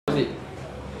It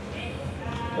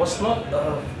was not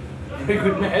a very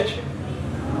good match,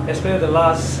 especially the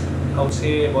last, I would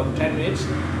say, about 10 minutes.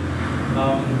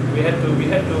 We had to,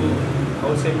 I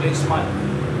would say, play smart.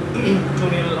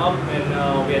 2-0 up,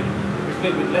 and we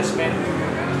played with less men,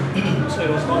 so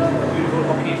it was not beautiful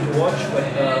hockey to watch.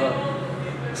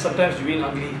 But sometimes you win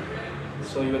ugly.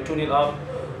 So you were 2-0 up,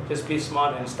 just play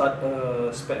smart and start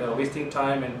wasting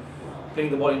time and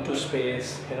playing the ball into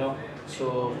space.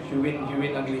 So you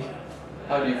win ugly.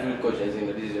 How do you feel, coach, as in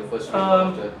this is your first win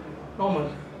after?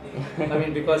 Normal. I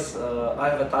mean, because I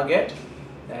have a target,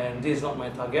 and this is not my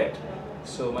target.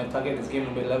 So my target is game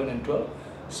number 11 and 12.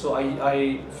 So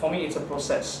for me, it's a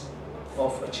process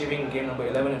of achieving game number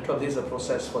 11 and 12. This is a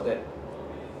process for that.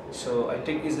 So I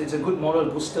think it's a good moral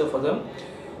booster for them,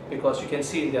 because you can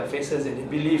see in their faces that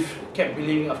they kept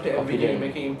believing after every game,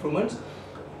 making improvements.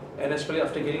 And especially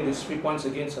after getting these 3 points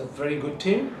against a very good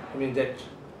team, I mean, that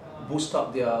boost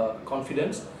up their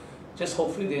confidence. Just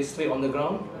hopefully they stay on the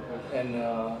ground, and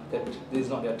that this is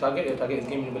not their target. Their target is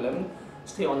game number 11.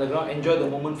 Stay on the ground, enjoy the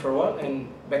moment for a while, and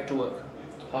back to work.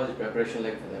 How's the preparation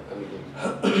like for the upcoming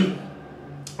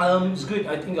game? It's good.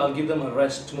 I think I'll give them a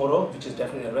rest tomorrow, which is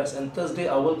definitely a rest. And Thursday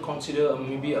I will consider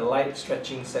maybe a light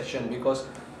stretching session, because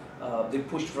they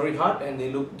pushed very hard and they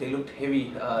looked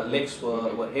heavy. Legs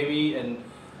were heavy, and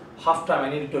half time I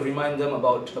needed to remind them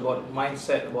about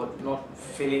mindset, about not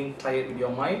feeling tired with your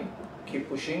mind. Keep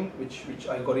pushing, which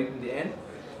I got it in the end.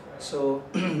 So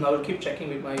I will keep checking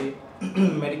with my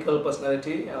medical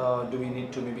personality. Do we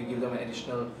need to maybe give them an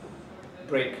additional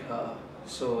break?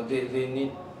 So they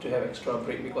need to have extra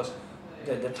break, because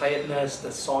the tiredness,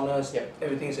 the soreness,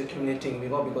 everything is accumulating.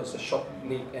 Because it's a short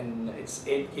league and it's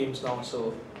 8 games now.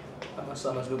 So I must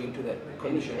look into that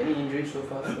condition. Any injuries so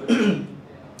far?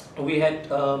 We had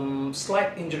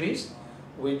slight injuries,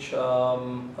 which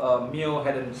Mio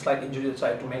had a slight injury, so I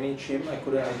had to manage him. I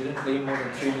didn't play more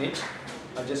than 3 minutes.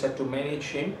 I just had to manage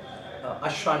him.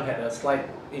 Ashran had a slight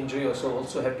injury,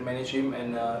 also had to manage him.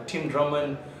 And Tim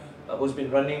Drummond, who's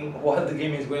been running while the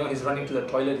game is going on, he's running to the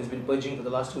toilet. He's been purging for the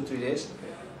last 2-3 days.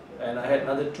 And I had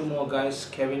another 2 more guys,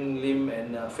 Kevin Lim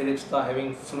and Philip Starr,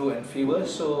 having flu and fever.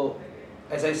 So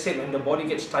as I said, when the body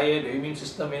gets tired, the immune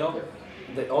system,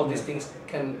 that all these things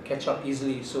can catch up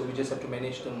easily. So we just have to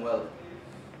manage them well.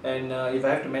 And if I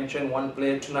have to mention one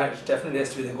player tonight, definitely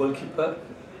has to be the goalkeeper.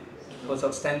 He was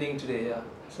outstanding today, yeah.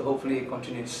 So hopefully it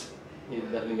continues. It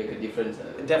definitely make a difference.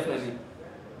 Definitely.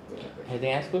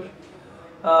 Anything else, coach?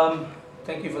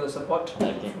 Thank you for the support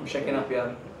from checking up,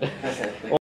 yeah.